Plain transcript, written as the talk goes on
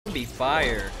be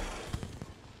fire.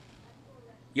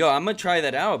 Yo, I'm gonna try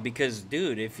that out because,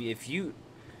 dude, if you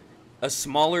a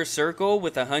smaller circle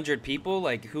with 100 people,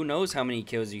 like who knows how many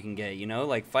kills you can get? You know,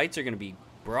 like fights are gonna be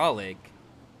brawlic.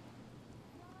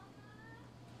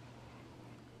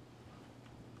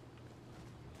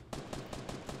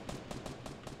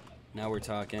 Now we're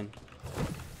talking.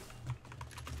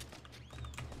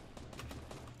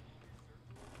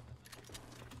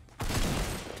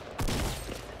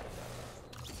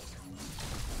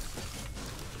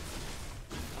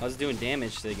 I was doing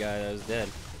damage to the guy that was dead.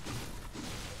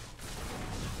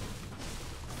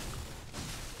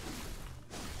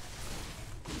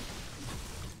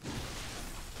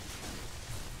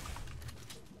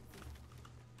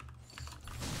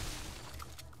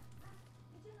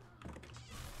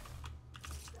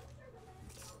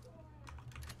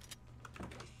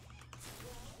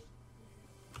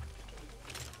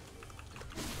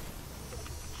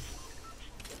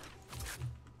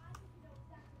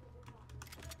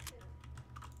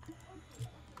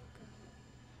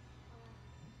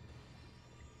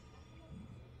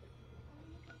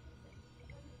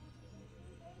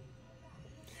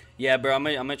 Yeah, bro, I'm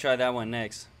gonna try that one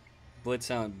next. Blitz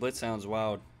sounds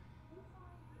wild.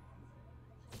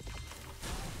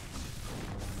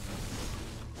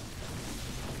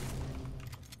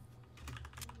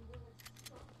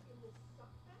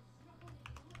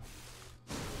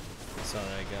 Saw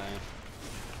that guy.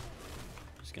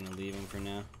 Just gonna leave him for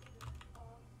now.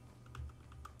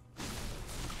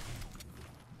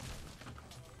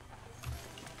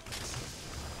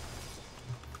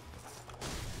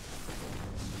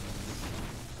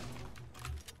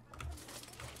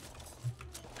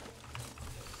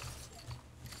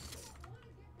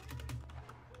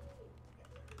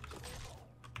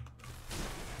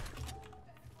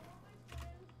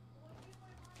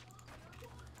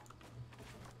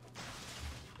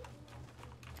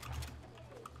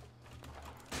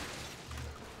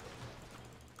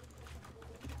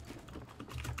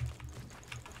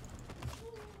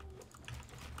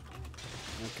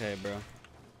 Okay, bro.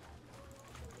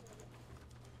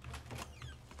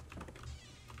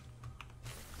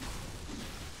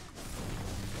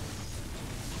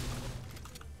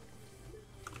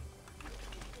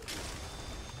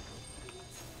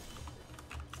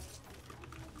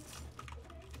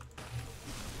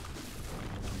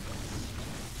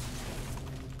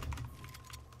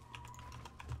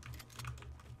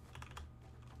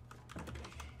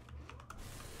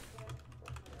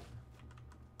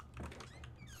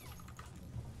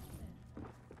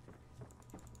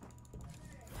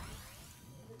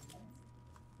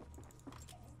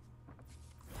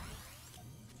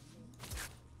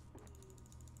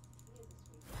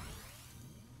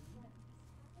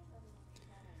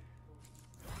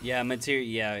 Yeah, material.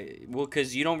 Yeah, well,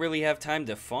 cause you don't really have time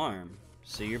to farm,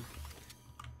 so you're,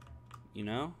 you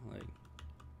know, like,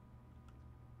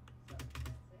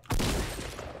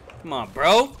 come on,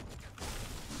 bro.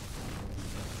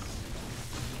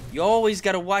 You always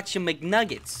gotta watch your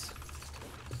McNuggets.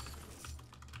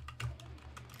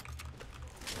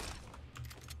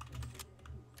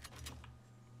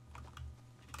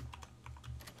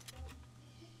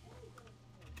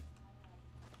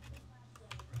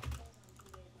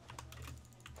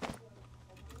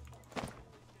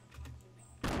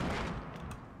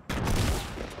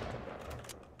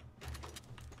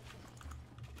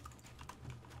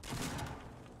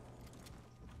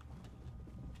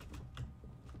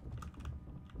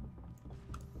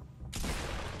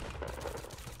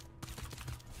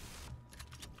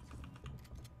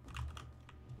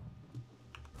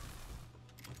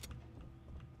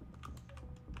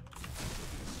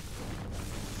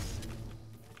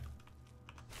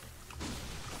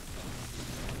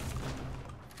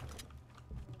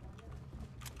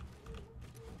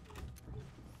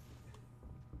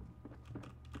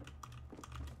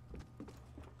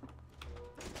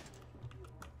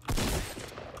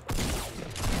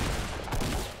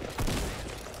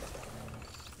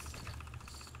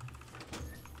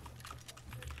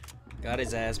 Got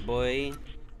his ass, boy.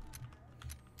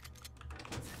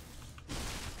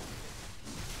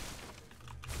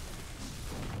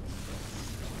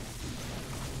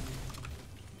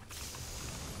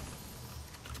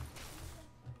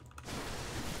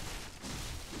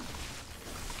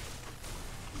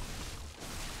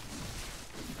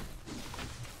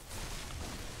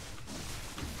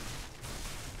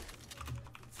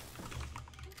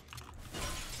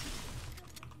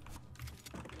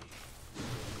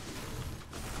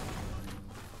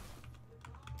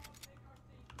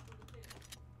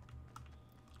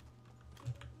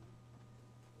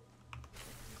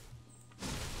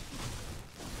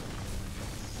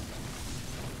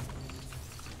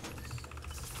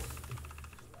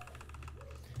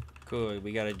 Cool.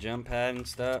 We got a jump pad and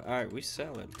stuff. All right, we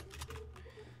sell it.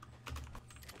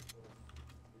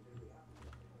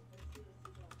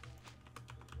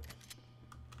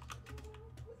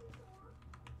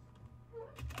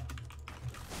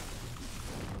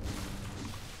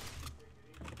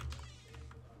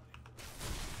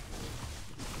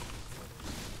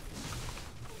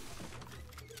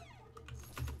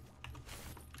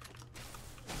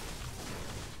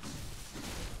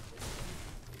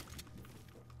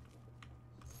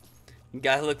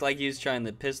 Guy looked like he was trying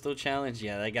the pistol challenge.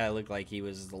 Yeah, that guy looked like he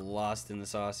was lost in the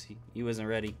sauce. He wasn't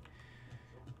ready.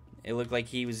 It looked like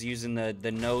he was using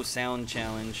the no sound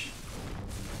challenge.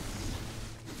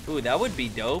 Ooh, that would be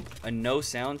dope. A no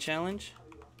sound challenge.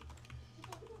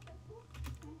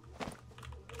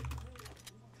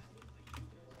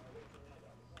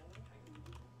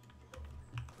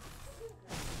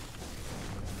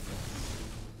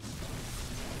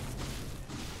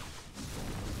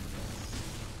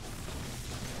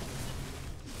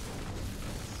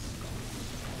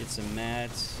 Get some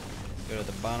mats. Go to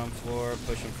the bottom floor.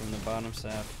 Push them from the bottom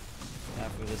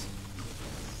half of this.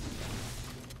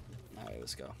 Alright,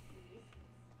 let's go.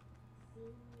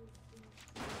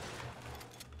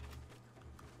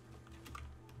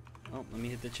 Oh, let me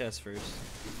hit the chest first.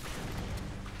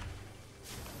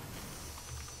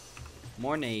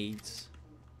 More nades.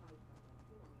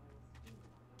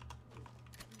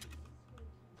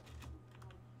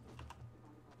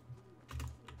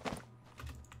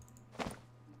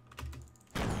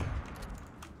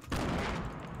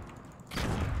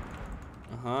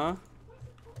 Uh-huh.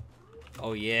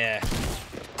 Oh, yeah.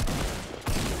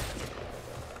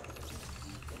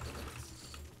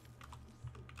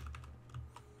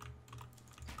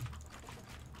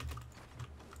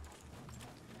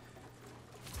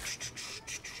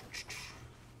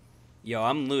 Yo,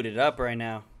 I'm looted up right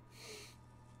now.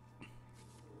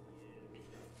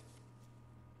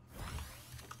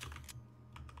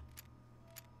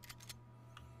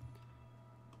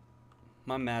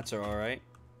 My mats are alright.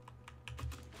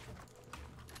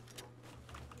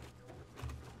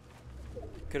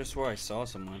 Could have swore I saw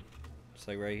someone. It's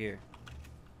like right here.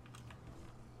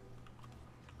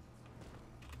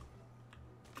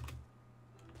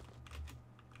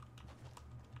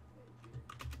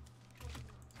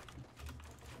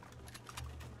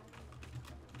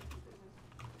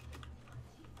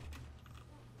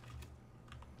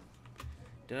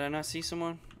 Did I not see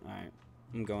someone? Alright,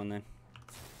 I'm going then.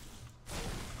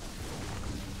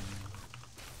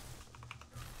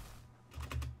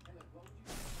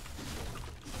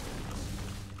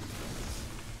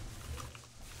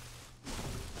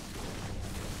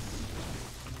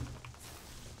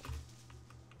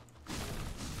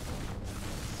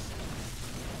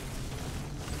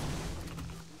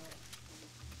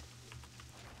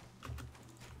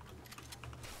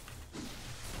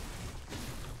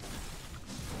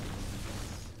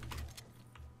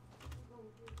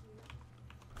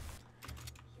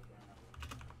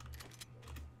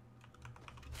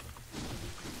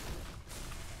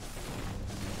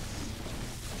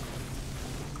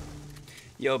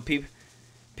 Yo,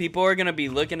 people are gonna be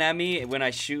looking at me when I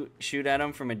shoot at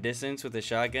them from a distance with a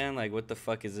shotgun. Like, what the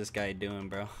fuck is this guy doing,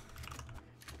 bro?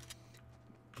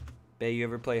 Bae, you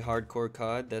ever play hardcore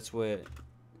COD? That's what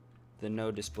the no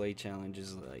display challenge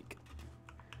is like.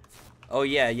 Oh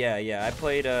yeah. I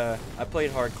played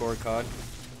hardcore COD.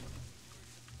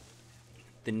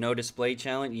 The no display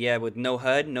challenge, yeah, with no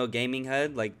HUD, no gaming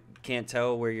HUD, like can't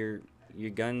tell where your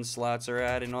gun slots are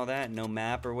at and all that, no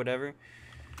map or whatever.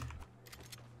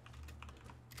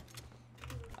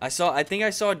 I think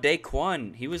I saw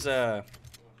Daquan. He was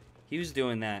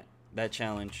doing that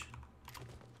challenge.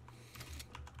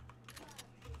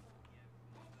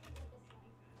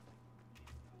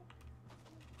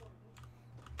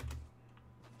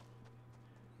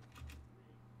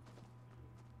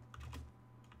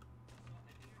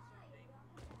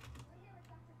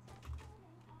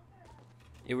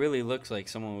 It really looks like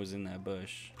someone was in that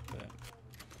bush, but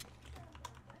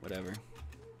whatever.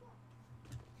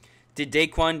 Did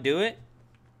Daquan do it?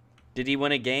 Did he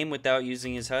win a game without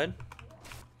using his HUD?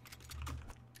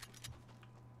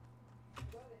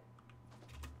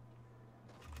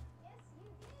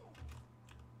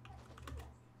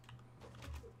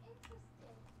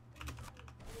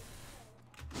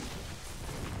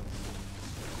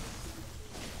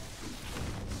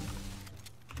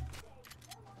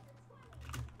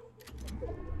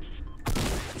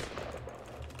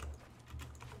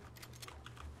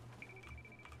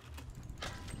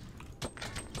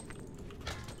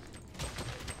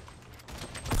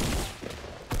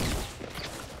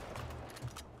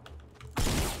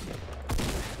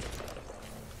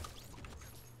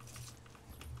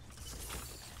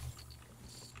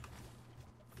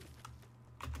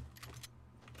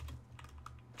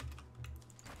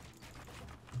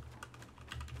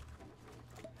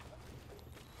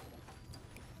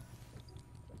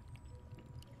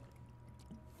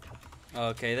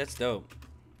 Okay, that's dope.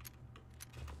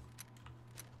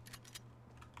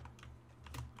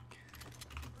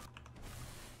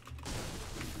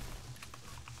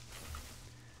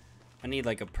 I need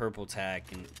like a purple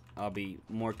tack and I'll be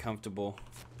more comfortable.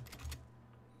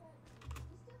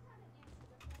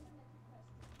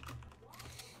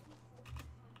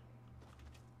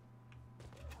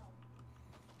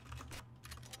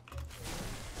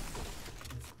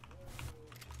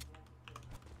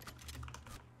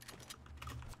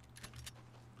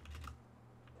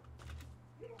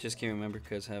 Just can't remember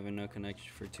because having no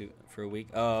connection for a week.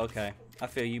 Oh, okay. I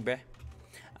feel you, bruh.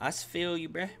 I feel you,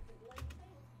 bruh.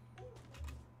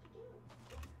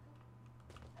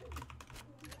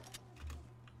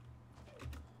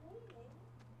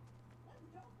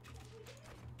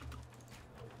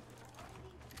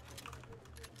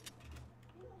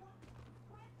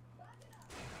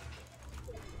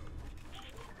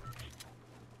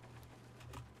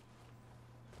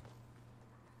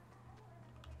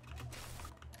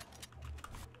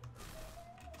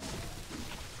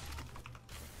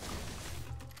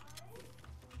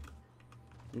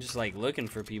 I'm just like looking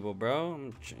for people,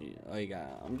 bro.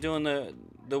 I'm doing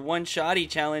the one-shotty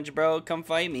challenge, bro. Come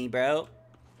fight me, bro.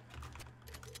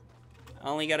 I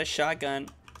only got a shotgun.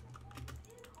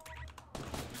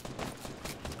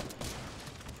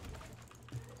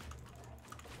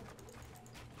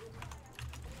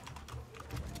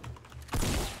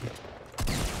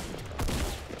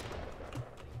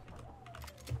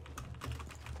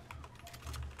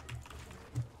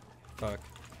 Fuck.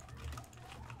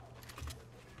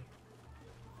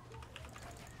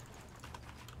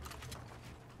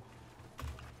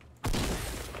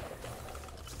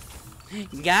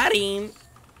 Got him.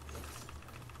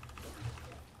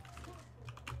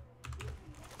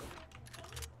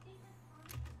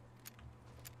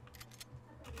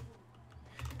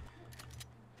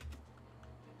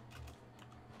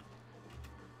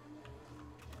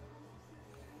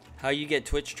 How you get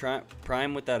Twitch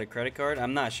Prime without a credit card?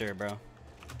 I'm not sure, bro.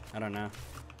 I don't know.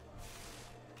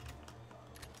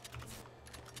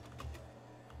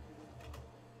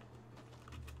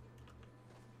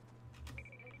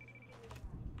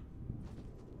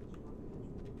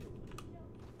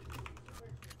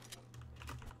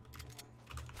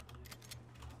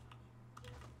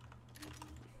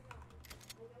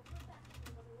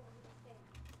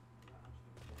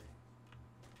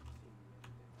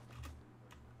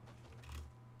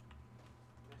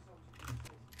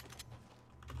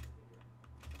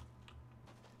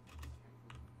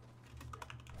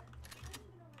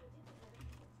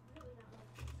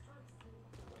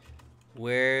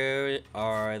 Where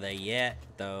are they at,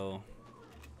 though?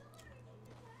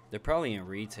 They're probably in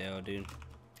retail, dude.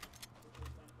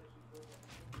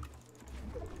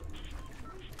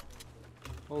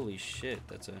 Holy shit,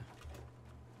 that's a...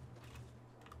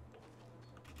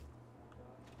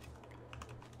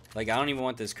 Like, I don't even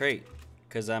want this crate.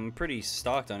 Because I'm pretty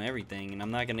stocked on everything. And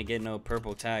I'm not going to get no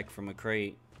purple tack from a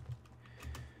crate.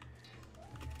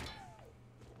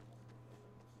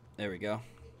 There we go.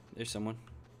 There's someone.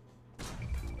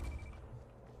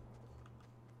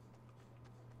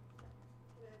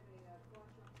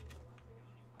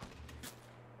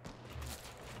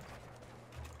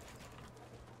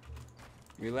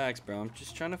 Relax, bro. I'm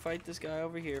just trying to fight this guy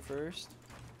over here first.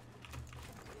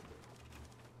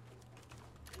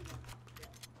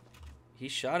 He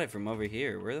shot it from over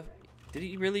here. Where the... Did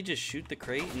he really just shoot the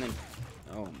crate and then...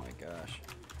 Oh my gosh.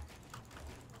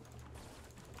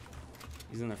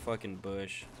 He's in the fucking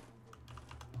bush.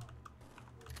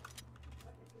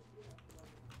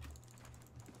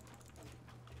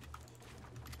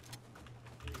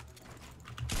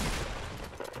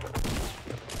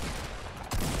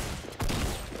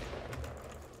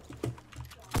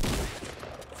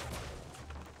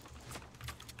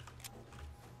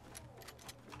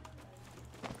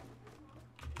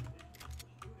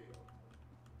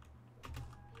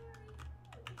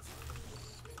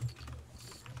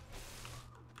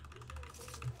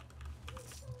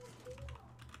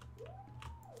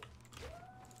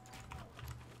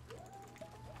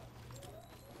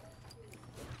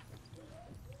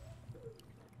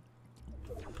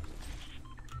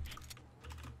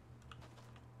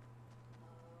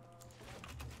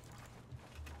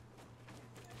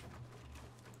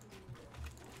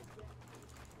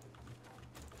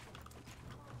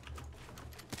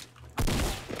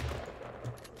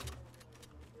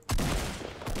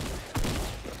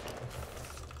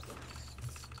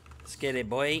 Let's get it,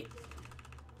 boy.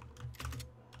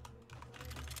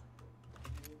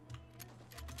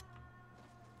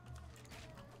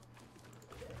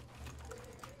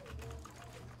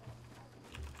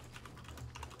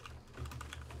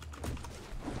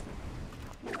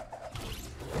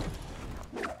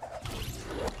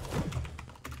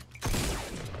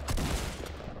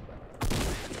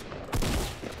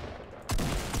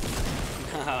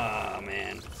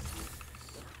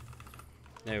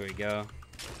 There we go.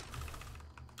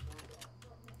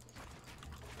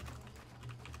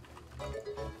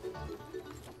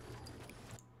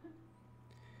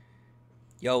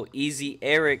 Yo, Easy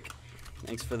Eric.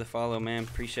 Thanks for the follow, man.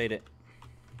 Appreciate it.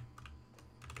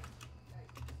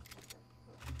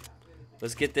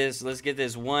 Let's get this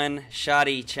one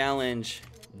shotty challenge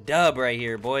dub right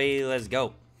here, boy. Let's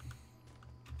go.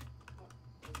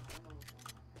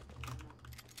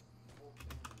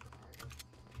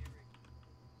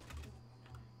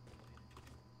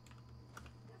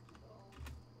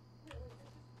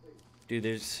 Dude,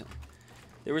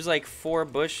 there was like 4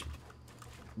 bush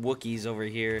Wookiees over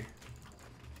here.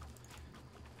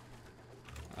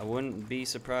 I wouldn't be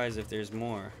surprised if there's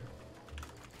more.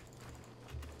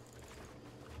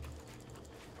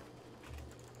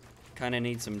 Kind of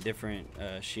need some different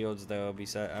shields though.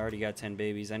 Besides, I already got 10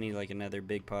 babies. I need like another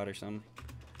big pot or something.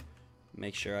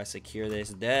 Make sure I secure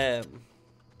this dub.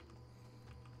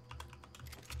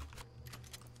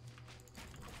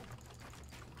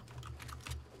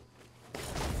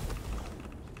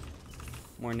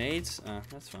 More nades?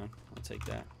 That's fine. I'll take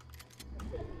that.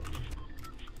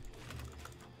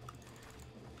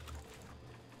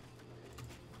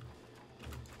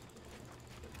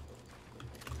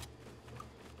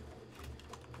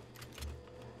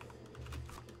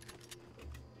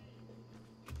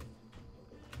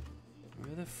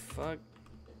 Where the fuck?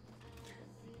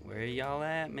 Where y'all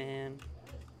at, man?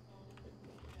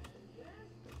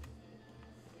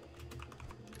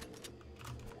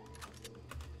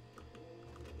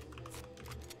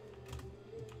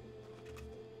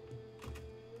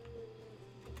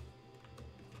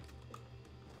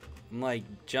 I'm like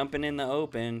jumping in the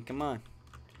open. Come on.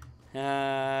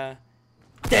 There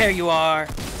you are.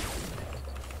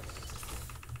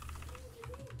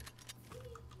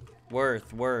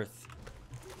 Worth.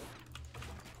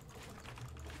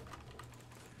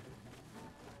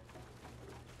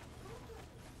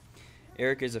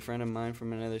 Eric is a friend of mine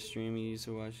from another stream he used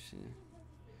to watch.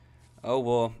 Oh,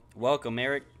 well, welcome,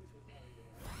 Eric.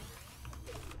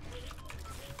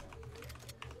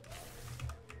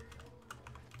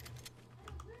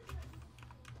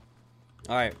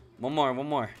 Alright, one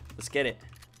more. Let's get it.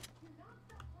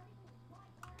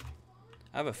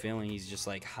 I have a feeling he's just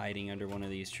like hiding under one of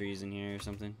these trees in here or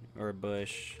something. Or a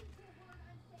bush.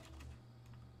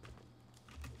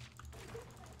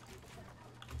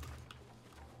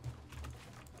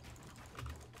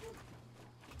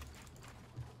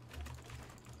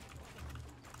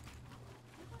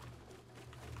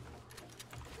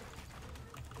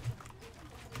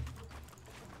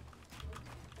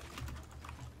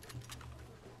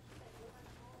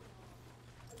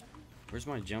 Where's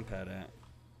my jump pad at?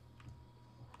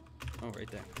 Oh,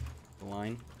 right there.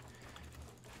 Blind.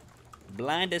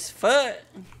 Blind as fuck.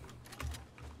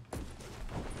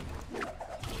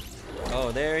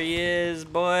 Oh, there he is,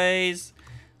 boys.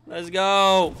 Let's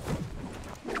go.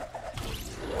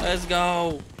 Let's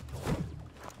go.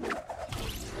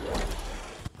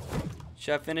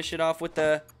 Should I finish it off with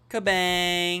the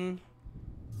kabang?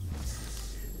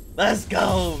 Let's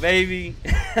go, baby.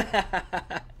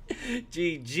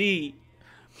 GG.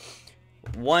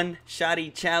 One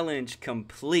shotty challenge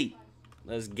complete.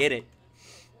 Let's get it.